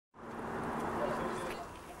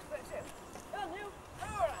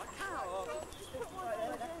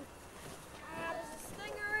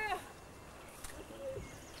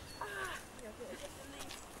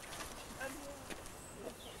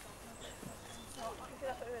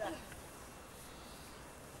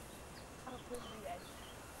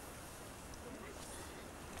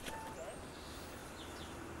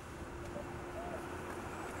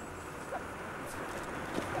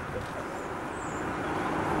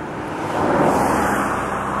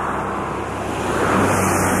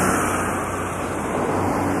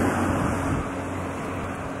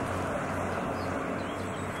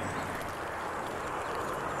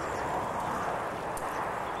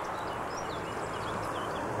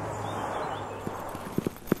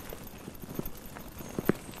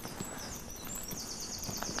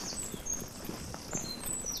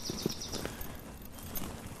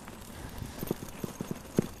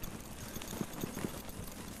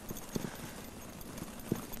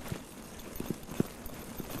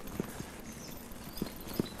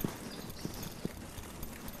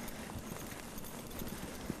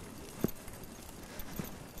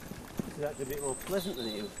that's a bit more pleasant than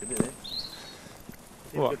it used to be. If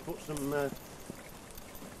you could put some dirt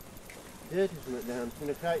or something down. In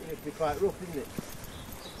a kite it used to be quite rough, isn't it?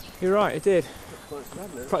 You're right, it did. It's quite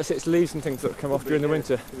bad now. Perhaps it's leaves and things that come off during the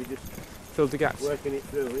winter. So we just filled the gaps. Working it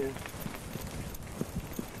through, yeah.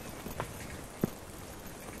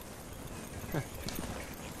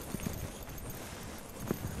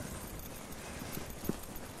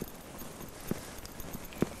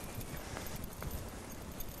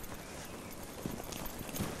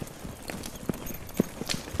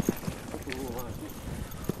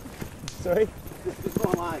 Sorry? It's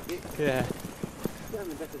more like it. Yeah. Tell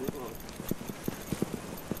me better than it was.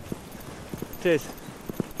 It is.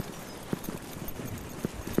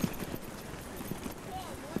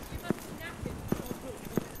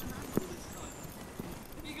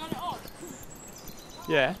 You got it on?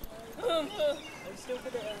 Yeah. I'm still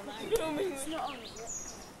good at it. Filming. It's not on,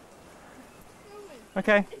 is it?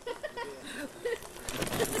 Okay.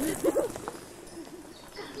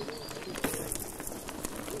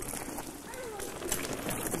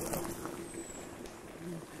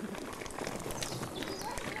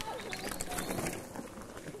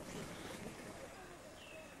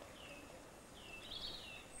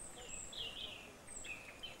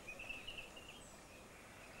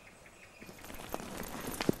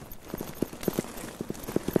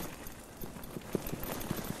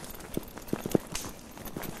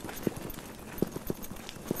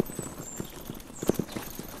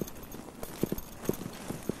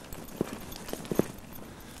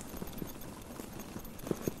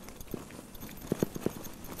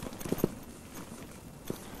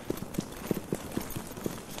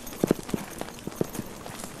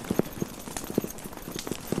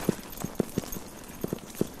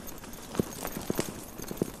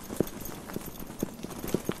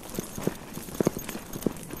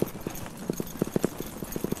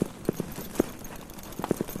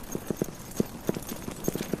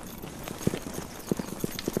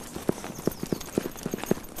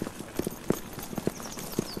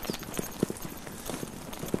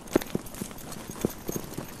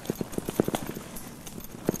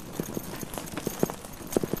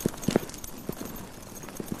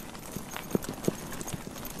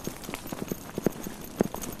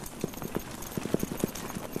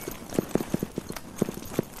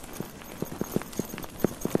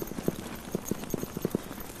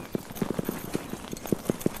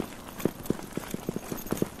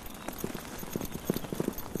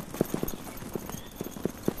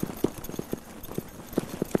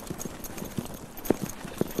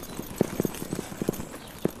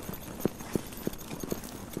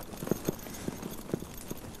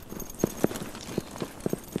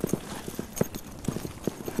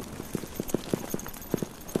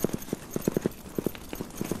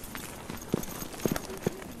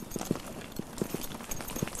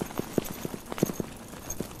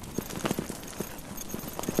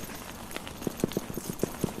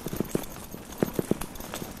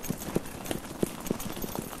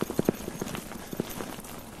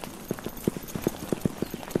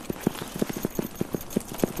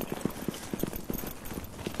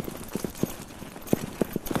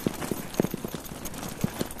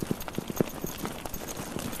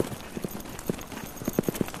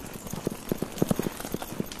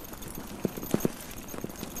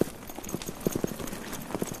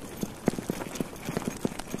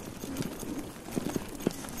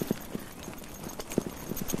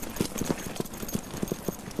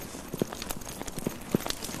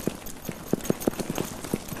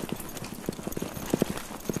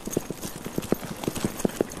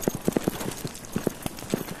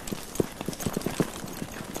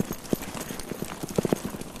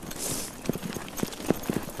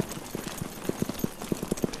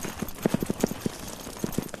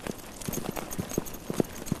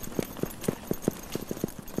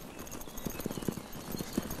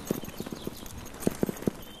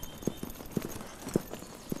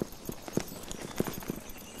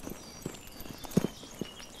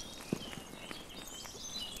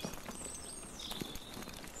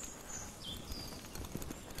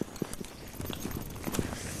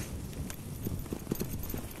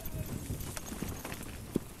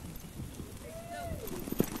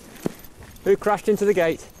 Who crashed into the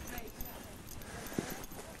gate?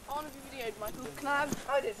 I want to be videoed, Michael. Can I have...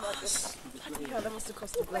 I did, Michael. Bloody hell, that must have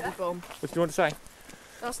cost a bloody bomb. What do you want to say?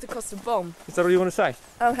 That must have cost a bomb. Is that all you want to say?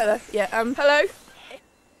 Oh, hello. Yeah, hello.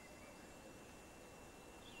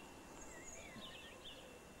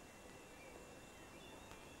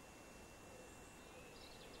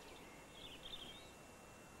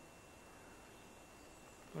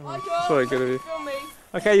 Sorry, good of you.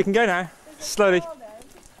 Okay, you can go now. Slowly.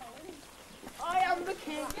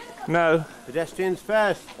 No. Pedestrians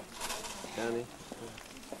first. Danny.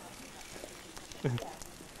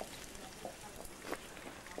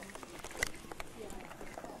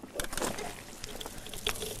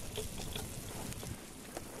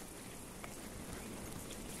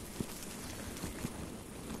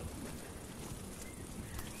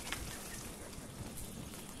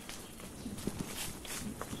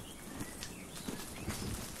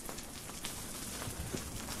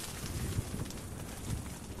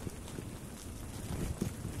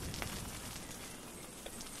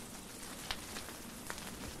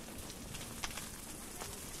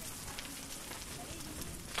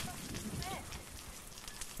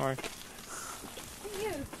 Hi.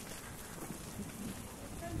 You.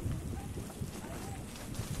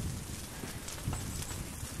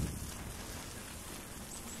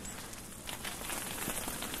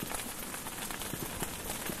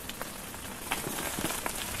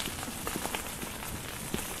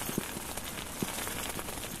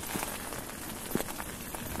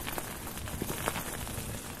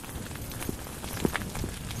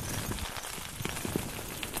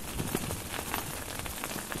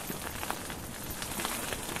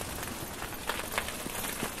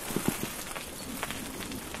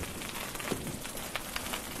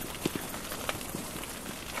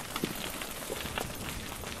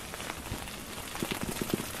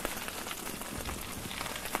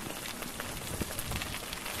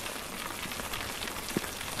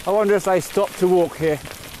 I wonder if they stop to walk here.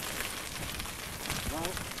 Well,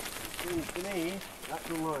 seems to me that's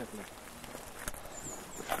unlikely.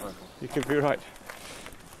 You could be right.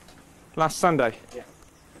 Last Sunday? Yeah.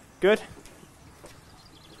 Good?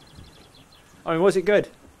 I mean, was it good?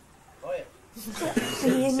 Oh yeah.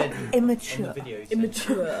 Being immature.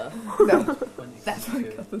 Immature. No, that's my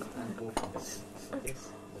cousin.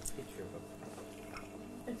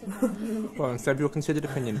 Well, instead of your considered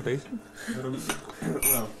opinion, please.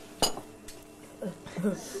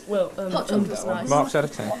 Well, hot chocolate's nice. Marks out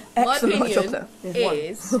of 10. Excellent hot opinion chocolate.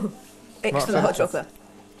 is Excellent hot chocolate.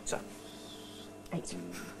 So. 8.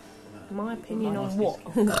 My opinion on what?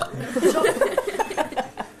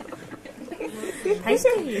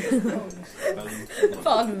 Tasty.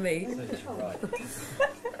 pardon me.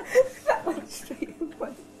 That went straight in my...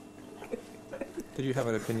 Did you have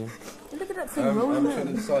an opinion? Look at that thing rolling I'm trying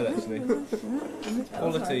to there. decide actually.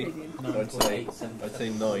 Quality, I'd say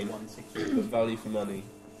 9, but value for money.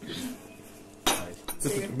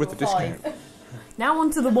 With the discount. Now on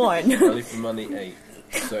to the wine. Value for money 8.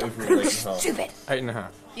 So overall 8.5. Stupid.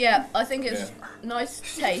 8.5. Yeah, I think it's nice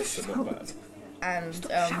taste But not bad. and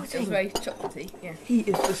it was very chocolatey. Yeah. He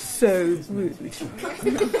is just so smoothly.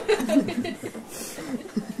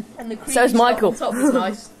 And the cream So's Michael. on top was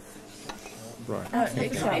nice. Right.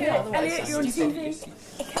 Elliot, you're on TV.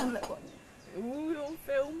 Ooh, you're on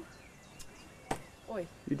film.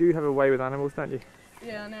 You do have a way with animals, don't you?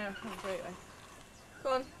 Yeah, I know. Have a great way.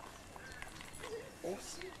 Come on.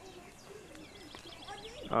 Horse.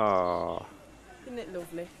 Oh. Isn't it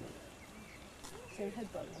lovely? So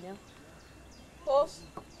headbutt me now. Horse.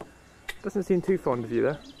 Doesn't seem too fond of you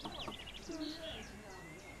there.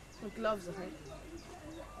 With gloves, I think.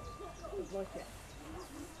 Would like it.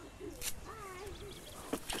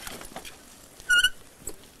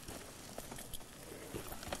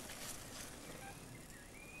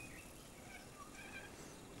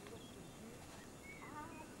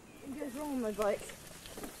 What goes wrong with my bike?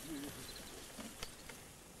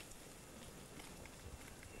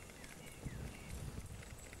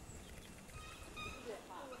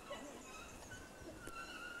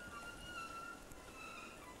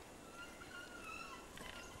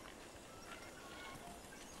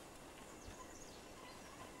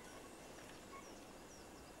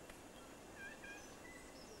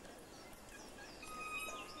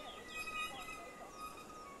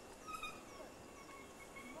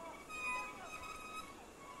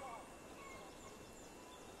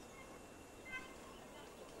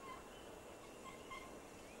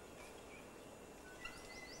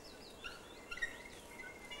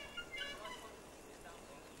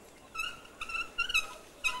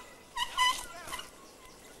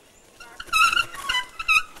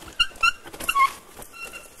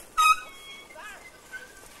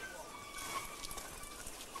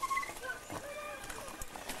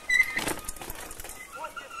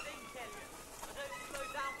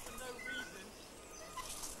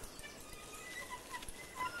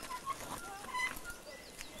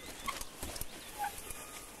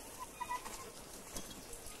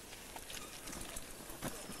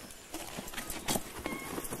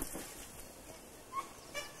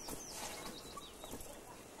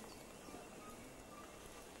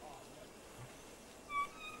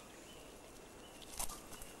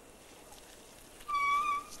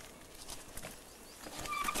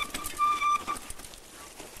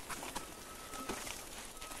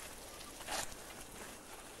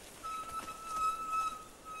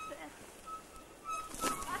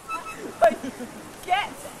 would get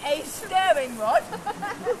a steering rod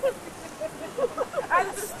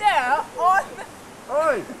and stare on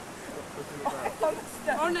Oi!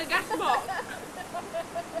 on the gas box.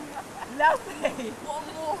 Lovely.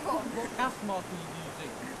 What gas mark are you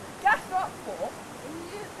using? Gas box 4.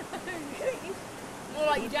 More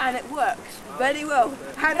like and it works very well.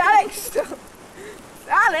 And Alex,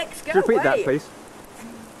 Alex, go Could you repeat away. that, please?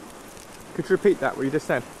 Could you repeat that, what you just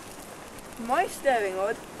said? My steering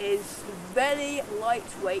rod is very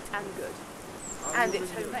lightweight and good. And it's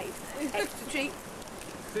homemade. Extra cheap.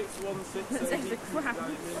 61680.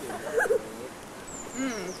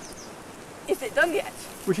 Is it done yet?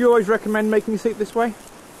 Would you always recommend making your seat this way?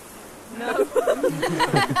 No.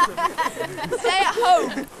 Stay at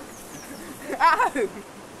home. At home.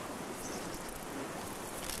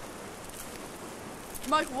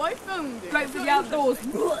 Mike, why filmed it? Great for the outdoors.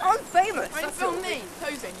 I'm famous. Why film me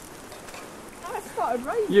posing? I started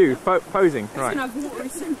raining. You, posing, right. Have water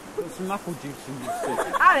soon. Put some apple juice in your soup.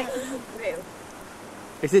 Alex, real.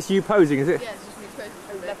 Is this you posing, is it? Yeah, it's just me posing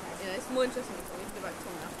for a bit. Yeah, it's more interesting for me to go back to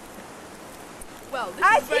now. Well, this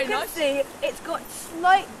As is you very can nice. see, it's got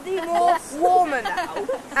slightly more warmer now.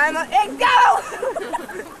 And go!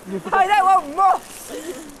 I don't want moss.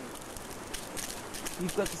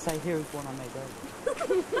 You've got to say, here is one I made earlier.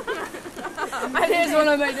 And here's one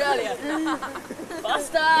I made earlier.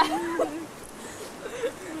 Buster!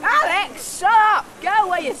 Alex, shut up! Go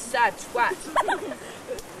away, you sad twat. Look,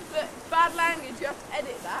 bad language, you have to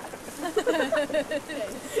edit that.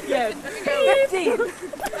 Yeah. 15.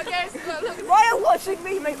 Okay, so look. Why are you watching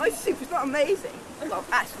me make my soup? It's not amazing. Well,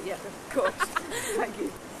 actually, yeah, of course. Thank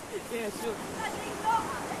you. Yeah, sure.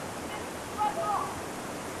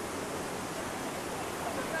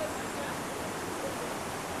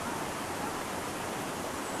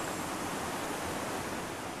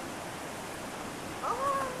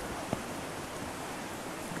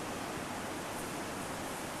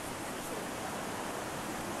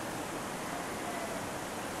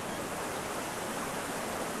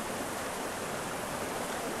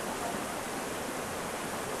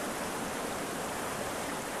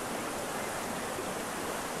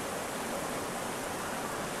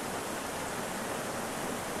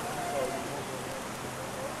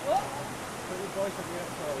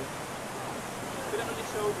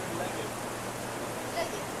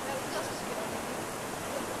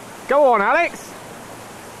 Go on, Alex!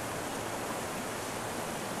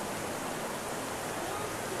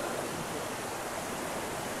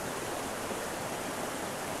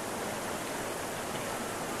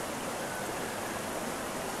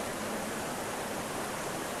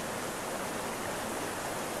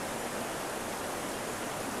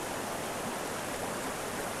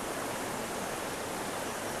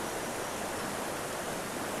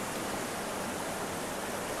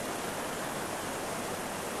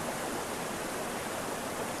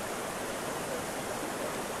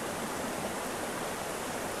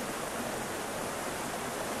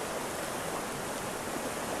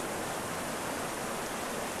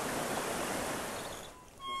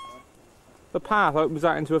 The path opens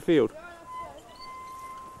out into a field.